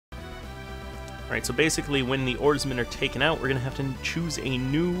Alright, so basically when the oarsmen are taken out, we're going to have to choose a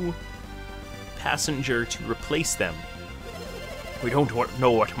new passenger to replace them. We don't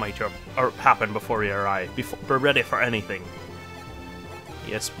know what might happen before we arrive. We're ready for anything.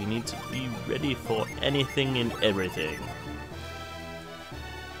 Yes, we need to be ready for anything and everything.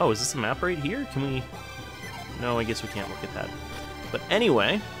 Oh, is this a map right here? Can we... No, I guess we can't look at that. But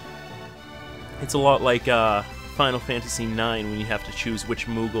anyway, it's a lot like Final Fantasy IX when you have to choose which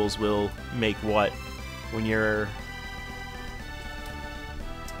Moogles will make what when you're...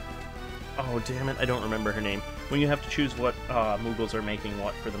 Oh, damn it, I don't remember her name. When you have to choose what Moogles are making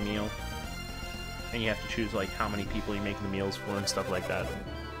what for the meal. And you have to choose, like, how many people you make the meals for and stuff like that.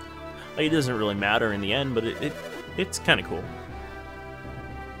 Like, it doesn't really matter in the end, but it's kind of cool.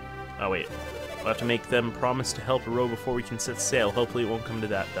 Oh, wait. We'll have to make them promise to help row before we can set sail. Hopefully it won't come to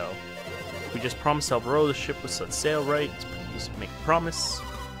that, though. If we just promise to help row the ship with set sail right, just make a promise.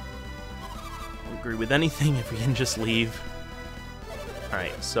 I'll agree with anything if we can just leave.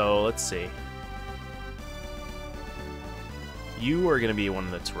 Alright, so let's see. You are going to be one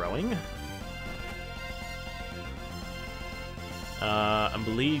that's rowing. I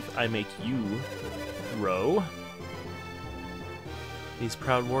believe I make you row. These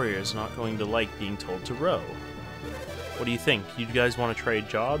proud warriors are not going to like being told to row. What do you think? You guys want to trade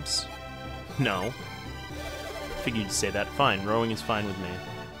jobs? No. Figured you'd say that. Fine, rowing is fine with me.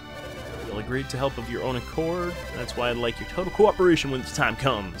 You'll agree to help of your own accord. That's why I'd like your total cooperation when the time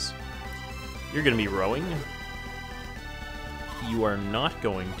comes. You're going to be rowing. You are not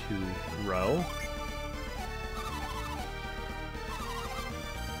going to row.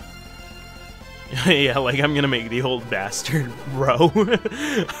 Yeah, like I'm gonna make the old bastard row.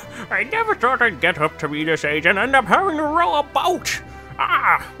 I never thought I'd get up to be this age and end up having to row a boat!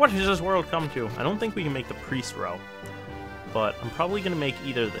 Ah! What has this world come to? I don't think we can make the priest row. But I'm probably gonna make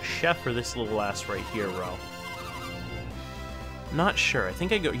either the chef or this little ass right here row. Not sure. I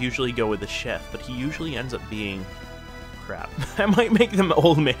think I usually go with the chef, but he usually ends up being... crap. I might make them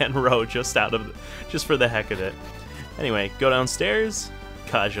old man row just for the heck of it. Anyway, go downstairs.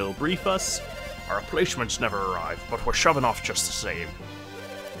 Kaja will brief us. Our replacements never arrived, but we're shoving off just the same.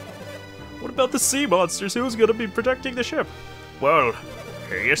 What about the sea monsters? Who's gonna be protecting the ship? Well,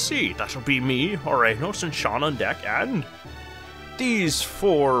 here you see. That'll be me, Orenos, and Sean on deck, and these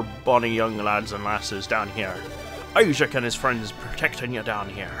 4 bonny young lads and lasses down here. Isaac and his friends protecting you down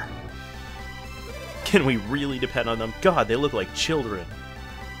here. Can we really depend on them? God, they look like children.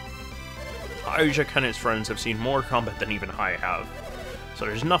 Isaac and his friends have seen more combat than even I have. So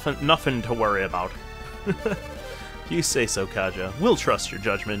there's nothing to worry about. You say so, Kaja. We'll trust your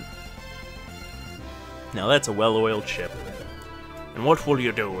judgment. Now that's a well-oiled ship. And what will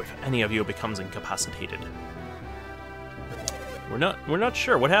you do if any of you becomes incapacitated? We're not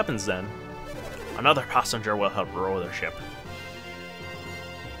sure. What happens then? Another passenger will help row the ship.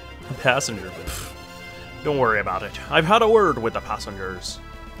 A passenger? Pfft. Don't worry about it. I've had a word with the passengers.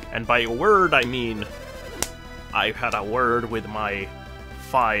 And by a word, I mean... I've had a word with my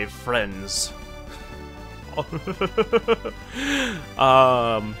 5 friends.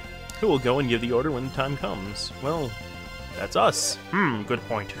 Who will go and give the order when the time comes? Well, that's us. Good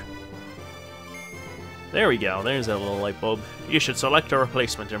point. There we go. There's that little light bulb. You should select a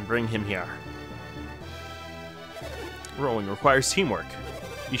replacement and bring him here. Rowing requires teamwork.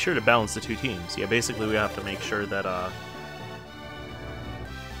 Be sure to balance the 2 teams. Yeah, basically we have to make sure that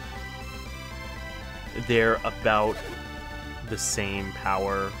they're about the same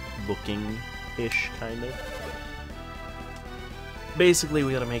power looking-ish, kind of. Basically,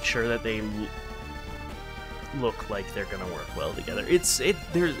 we gotta make sure that they look like they're gonna work well together. It's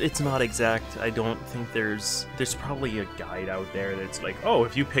not exact. I don't think there's probably a guide out there that's like, oh,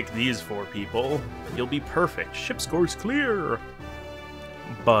 if you pick these 4 people, you'll be perfect. Ship score's clear.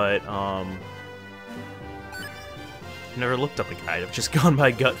 But never looked up a guide. I've just gone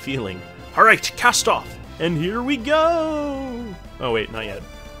by gut feeling. All right, cast off. And here we go! Oh wait, not yet.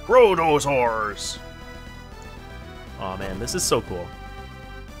 Row those oars! Aw man, this is so cool.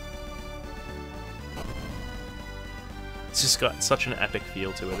 It's just got such an epic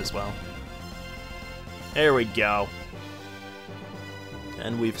feel to it as well. There we go.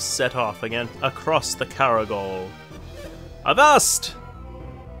 And we've set off again across the Caragol. Avast!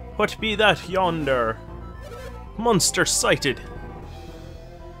 What be that yonder? Monster sighted.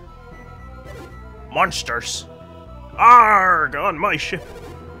 Monsters! Arrgh! On my ship!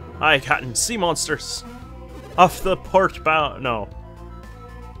 Aye, Captain, sea monsters! Off the port bow. No.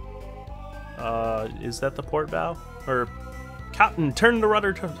 Is that the port bow? Or, Captain, turn the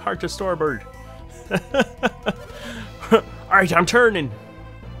rudder hard to starboard. Alright, I'm turning!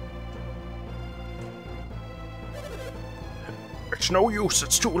 It's no use,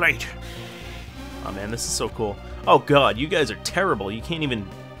 it's too late. Oh man, this is so cool. Oh god, you guys are terrible. You can't even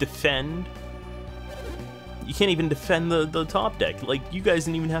defend. You can't even defend the top deck. Like, you guys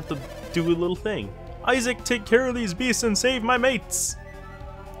didn't even have to do a little thing. Isaac, take care of these beasts and save my mates.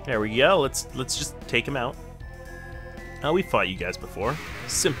 There we go. Let's just take them out. Oh, we fought you guys before.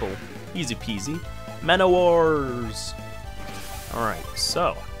 Simple, easy peasy. Manowars. All right,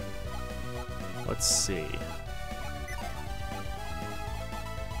 so let's see.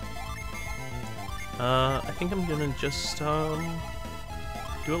 I think I'm gonna just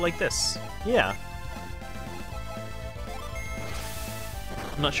do it like this. Yeah.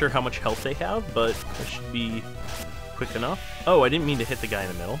 I'm not sure how much health they have, but it should be quick enough. Oh, I didn't mean to hit the guy in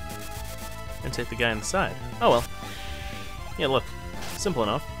the middle. I meant to hit the guy on the side. Oh well. Yeah, look. Simple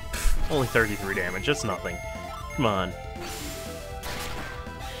enough. Pfft, only 33 damage, that's nothing. Come on.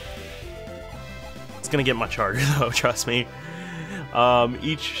 It's gonna get much harder though, trust me.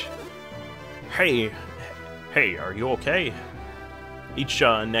 Hey, are you okay?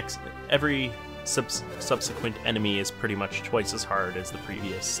 Every subsequent enemy is pretty much twice as hard as the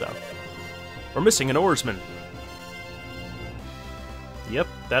previous, so. We're missing an oarsman. Yep,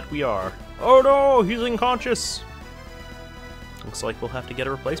 that we are. Oh no, he's unconscious. Looks like we'll have to get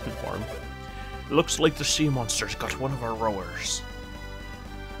a replacement for him. Looks like the sea monster's got one of our rowers.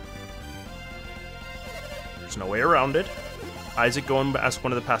 There's no way around it. Isaac, go and ask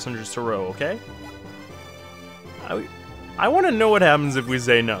one of the passengers to row, okay? I want to know what happens if we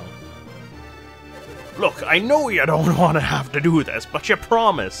say no. Look, I know you don't want to have to do this, but you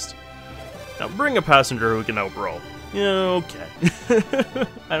promised. Now bring a passenger who can help row. Yeah, okay.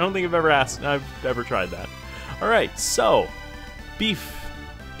 I don't think I've ever tried that. Alright, so beef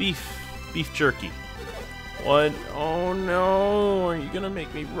jerky. What? Oh no, are you gonna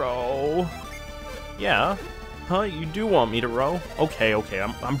make me row? Yeah. Huh? You do want me to row? Okay,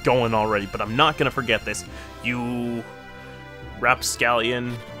 I'm going already, but I'm not gonna forget this. You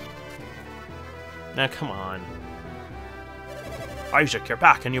rapscallion. Now come on. Isaac, you're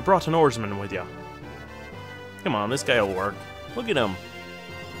back and you brought an oarsman with you. Come on, this guy'll work. Look at him.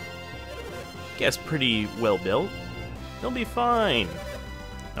 Guy's pretty well built. He'll be fine.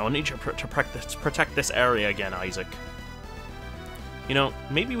 Now I need you to protect this area again, Isaac. You know,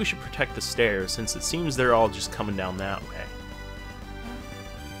 maybe we should protect the stairs, since it seems they're all just coming down that way.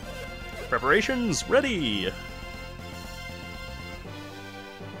 Preparations ready!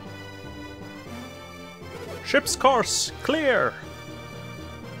 Ship's course clear!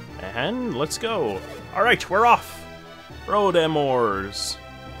 And let's go. Alright, we're off! Row them oars.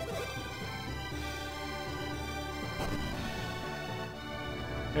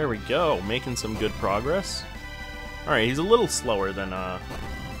 There we go, making some good progress. Alright, he's a little slower than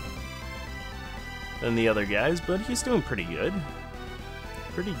the other guys, but he's doing pretty good.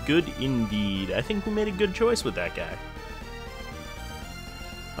 Pretty good indeed. I think we made a good choice with that guy.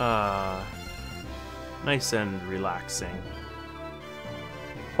 Nice and relaxing.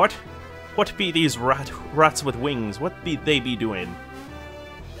 What? What be these rats with wings? What be they be doing?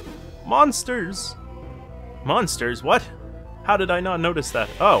 Monsters! Monsters? What? How did I not notice that?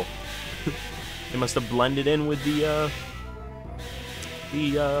 Oh. They must have blended in with the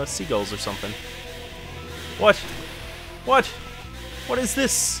seagulls or something. What? What? What is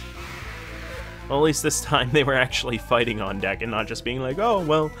this? Well, at least this time they were actually fighting on deck and not just being like, oh,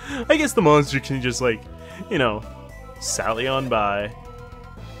 well, I guess the monster can just, like, you know, sally on by.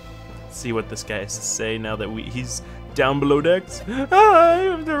 Let's see what this guy has to say now that he's down below decks. I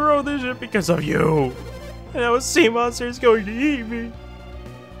have to row this ship because of you. And now a sea monster is going to eat me.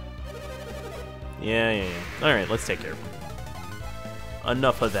 Yeah. Alright, let's take care of him.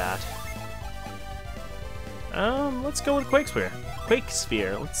 Enough of that. Let's go with Quake Sphere. Quake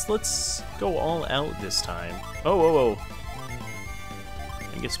Sphere. Let's go all out this time. Oh.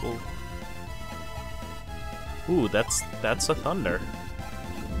 I guess we'll... Ooh, that's a thunder.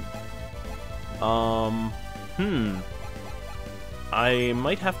 I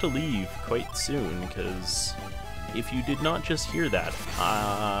might have to leave quite soon, because if you did not just hear that,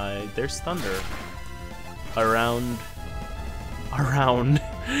 there's thunder around.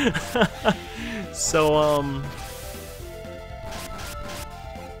 So,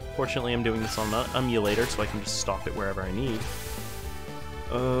 fortunately I'm doing this on the emulator, so I can just stop it wherever I need.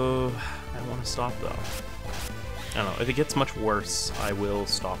 I want to stop, though. I don't know, if it gets much worse, I will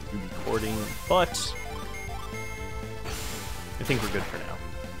stop the recording, but I think we're good for now.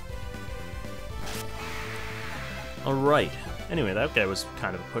 Alright, anyway, that guy was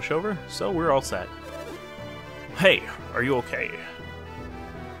kind of a pushover, so we're all set. Hey, are you okay?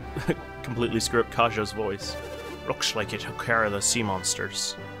 Completely screw up Kaja's voice. Looks like you took care of the sea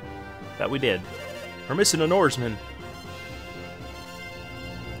monsters. That we did. We're missing an oarsman.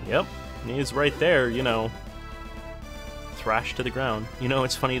 Yep, he's right there, you know. Thrashed to the ground. You know,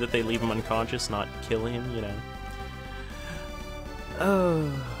 it's funny that they leave him unconscious, not kill him, you know.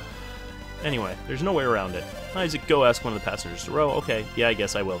 Anyway, there's no way around it. Isaac, go ask one of the passengers to row. Okay, yeah, I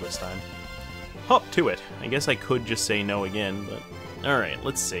guess I will this time. Hop to it. I guess I could just say no again, but... Alright,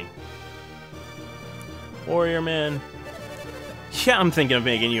 let's see. Warrior man. Yeah, I'm thinking of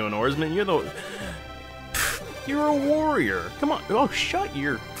making you an oarsman. You're the... You're a warrior. Come on. Oh, shut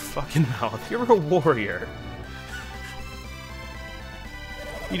your fucking mouth. You're a warrior.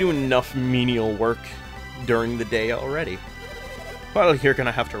 You do enough menial work during the day already. Well, you're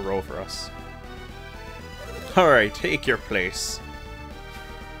gonna have to row for us. Alright, take your place.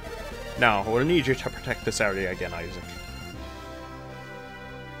 Now, we'll need you to protect this area again, Isaac.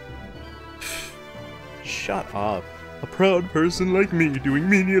 Shut up. A proud person like me doing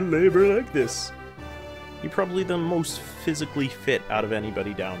menial labor like this. You're probably the most physically fit out of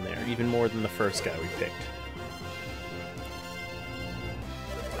anybody down there, even more than the first guy we picked.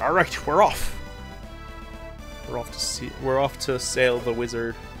 Alright, we're off! We're off to sail the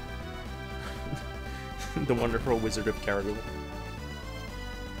wizard. The wonderful Wizard of Caribou.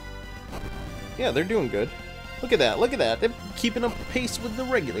 Yeah, they're doing good. Look at that, look at that. They're keeping up pace with the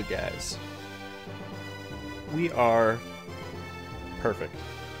regular guys. We are perfect.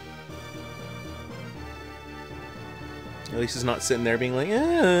 At least he's not sitting there being like,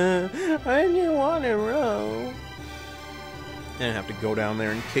 I didn't want to row. And have to go down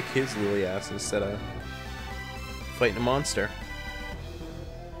there and kick his lily ass instead of fighting a monster.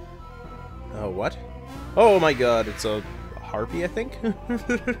 Oh, what? Oh my god, it's a harpy, I think?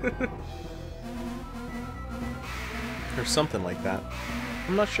 Or something like that.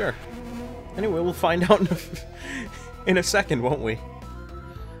 I'm not sure. Anyway, we'll find out in a second, won't we?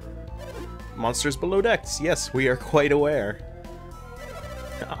 Monsters below decks. Yes, we are quite aware.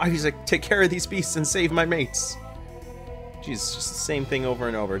 Isaac, take care of these beasts and save my mates. Jeez, just the same thing over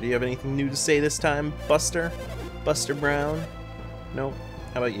and over. Do you have anything new to say this time, Buster? Buster Brown? Nope.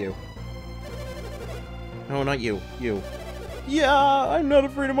 How about you? No, not you. You. Yeah, I'm not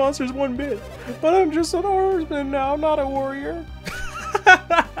afraid of monsters one bit, but I'm just an oarsman now, not a warrior.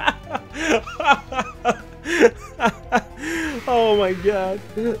 Oh my god.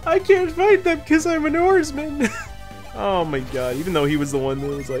 I can't fight them because I'm an oarsman. Oh my god. Even though he was the one that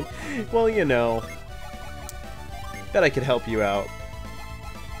was like, well, you know, bet I could help you out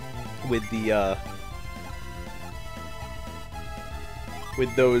with the,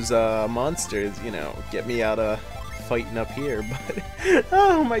 with those, monsters, you know, get me out of fighting up here, but,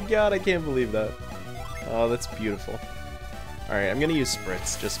 oh my god, I can't believe that. Oh, that's beautiful. Alright, I'm gonna use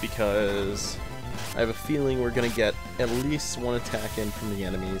Spritz, just because I have a feeling we're gonna get at least one attack in from the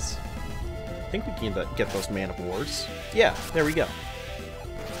enemies. I think we can get those Man of Wars. Yeah, there we go.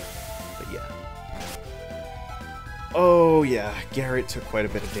 But yeah. Oh yeah, Garrett took quite a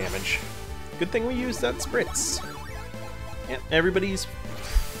bit of damage. Good thing we used that Spritz. Yeah, everybody's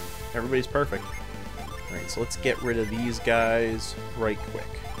perfect. Alright, so let's get rid of these guys right quick.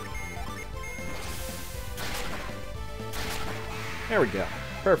 There we go.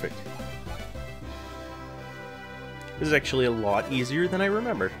 Perfect. This is actually a lot easier than I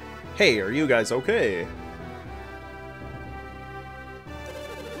remembered. Hey, are you guys okay?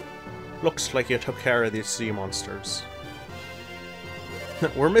 Looks like you took care of these sea monsters.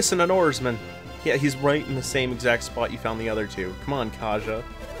 We're missing an oarsman. Yeah, he's right in the same exact spot you found the other two. Come on, Kaja.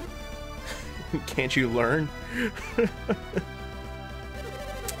 Can't you learn?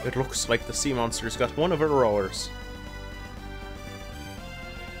 It looks like the sea monster's got one of her rowers.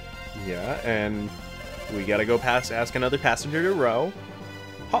 Yeah, and we gotta go past, ask another passenger to row.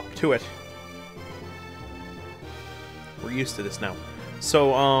 Hop to it. We're used to this now.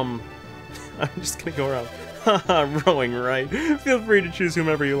 So, I'm just gonna go around. Haha, rowing, right? Feel free to choose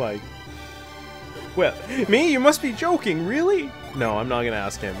whomever you like. Well, me? You must be joking, really? No, I'm not gonna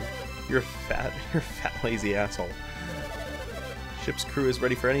ask him. You're a fat, lazy asshole. Ship's crew is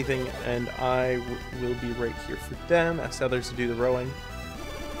ready for anything, and I will be right here for them. Ask others to do the rowing.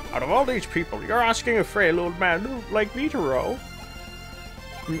 Out of all these people, you're asking a frail old man like me to row?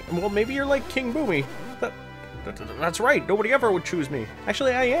 Well, maybe you're like King Boomy. That's right, nobody ever would choose me.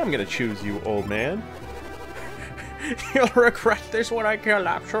 Actually, I am gonna choose you, old man. You'll regret this when I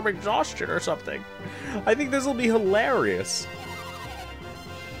collapse from exhaustion or something. I think this will be hilarious.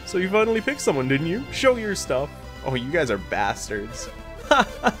 So you finally picked someone, didn't you? Show your stuff. Oh, you guys are bastards.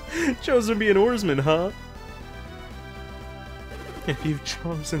 Chosen to be an oarsman, huh? If you've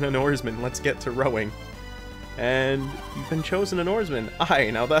chosen an oarsman, let's get to rowing. And you've been chosen an oarsman.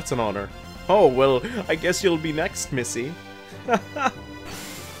 Aye, now that's an honor. Oh, well, I guess you'll be next, Missy.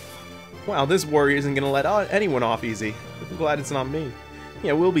 Wow, this warrior isn't gonna let anyone off easy. I'm glad it's not me.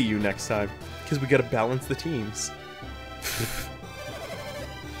 Yeah, we'll be you next time, because we gotta balance the teams.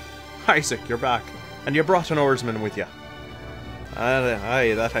 Isaac, you're back, and you brought an oarsman with you.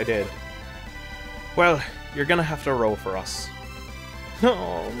 Aye, that I did. Well, you're gonna have to row for us.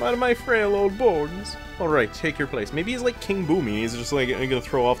 Oh, my frail old bones. Alright, take your place. Maybe he's like King Boomy. He's just like gonna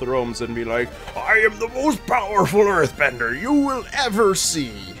throw off the ropes and be like, I am the most powerful earthbender you will ever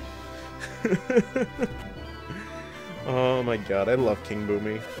see. Oh my god, I love King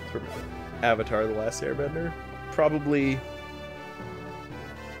Boomy from Avatar: The Last Airbender. Probably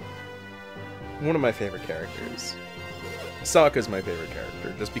one of my favorite characters. Sokka's my favorite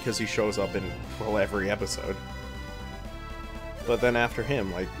character, just because he shows up in, well, every episode. But then after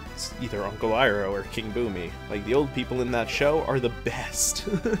him, like, it's either Uncle Iroh or King Boomy. Like, the old people in that show are the best.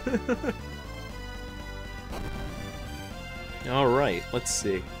 Alright, let's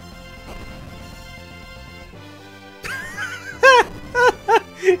see.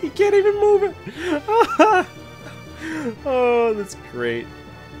 He can't even move it! Oh, that's great.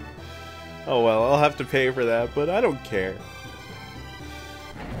 Oh well, I'll have to pay for that, but I don't care.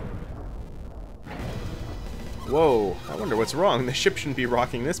 Whoa, I wonder what's wrong. The ship shouldn't be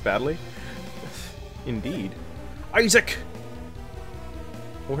rocking this badly. Indeed. Isaac!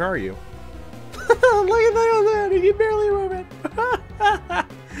 Where are you? Look at that on that! He can barely move it!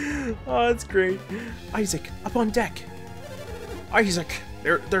 Oh, that's great. Isaac, up on deck! Isaac,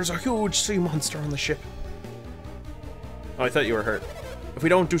 there's a huge sea monster on the ship. Oh, I thought you were hurt. If we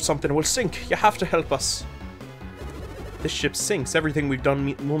don't do something, we'll sink. You have to help us. This ship sinks. Everything we've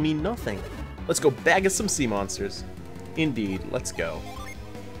done will mean nothing. Let's go bag us some sea monsters. Indeed, let's go.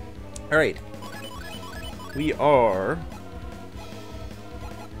 Alright. We are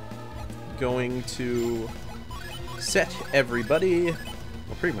going to set everybody,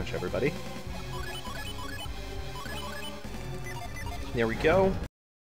 well, pretty much everybody. There we go.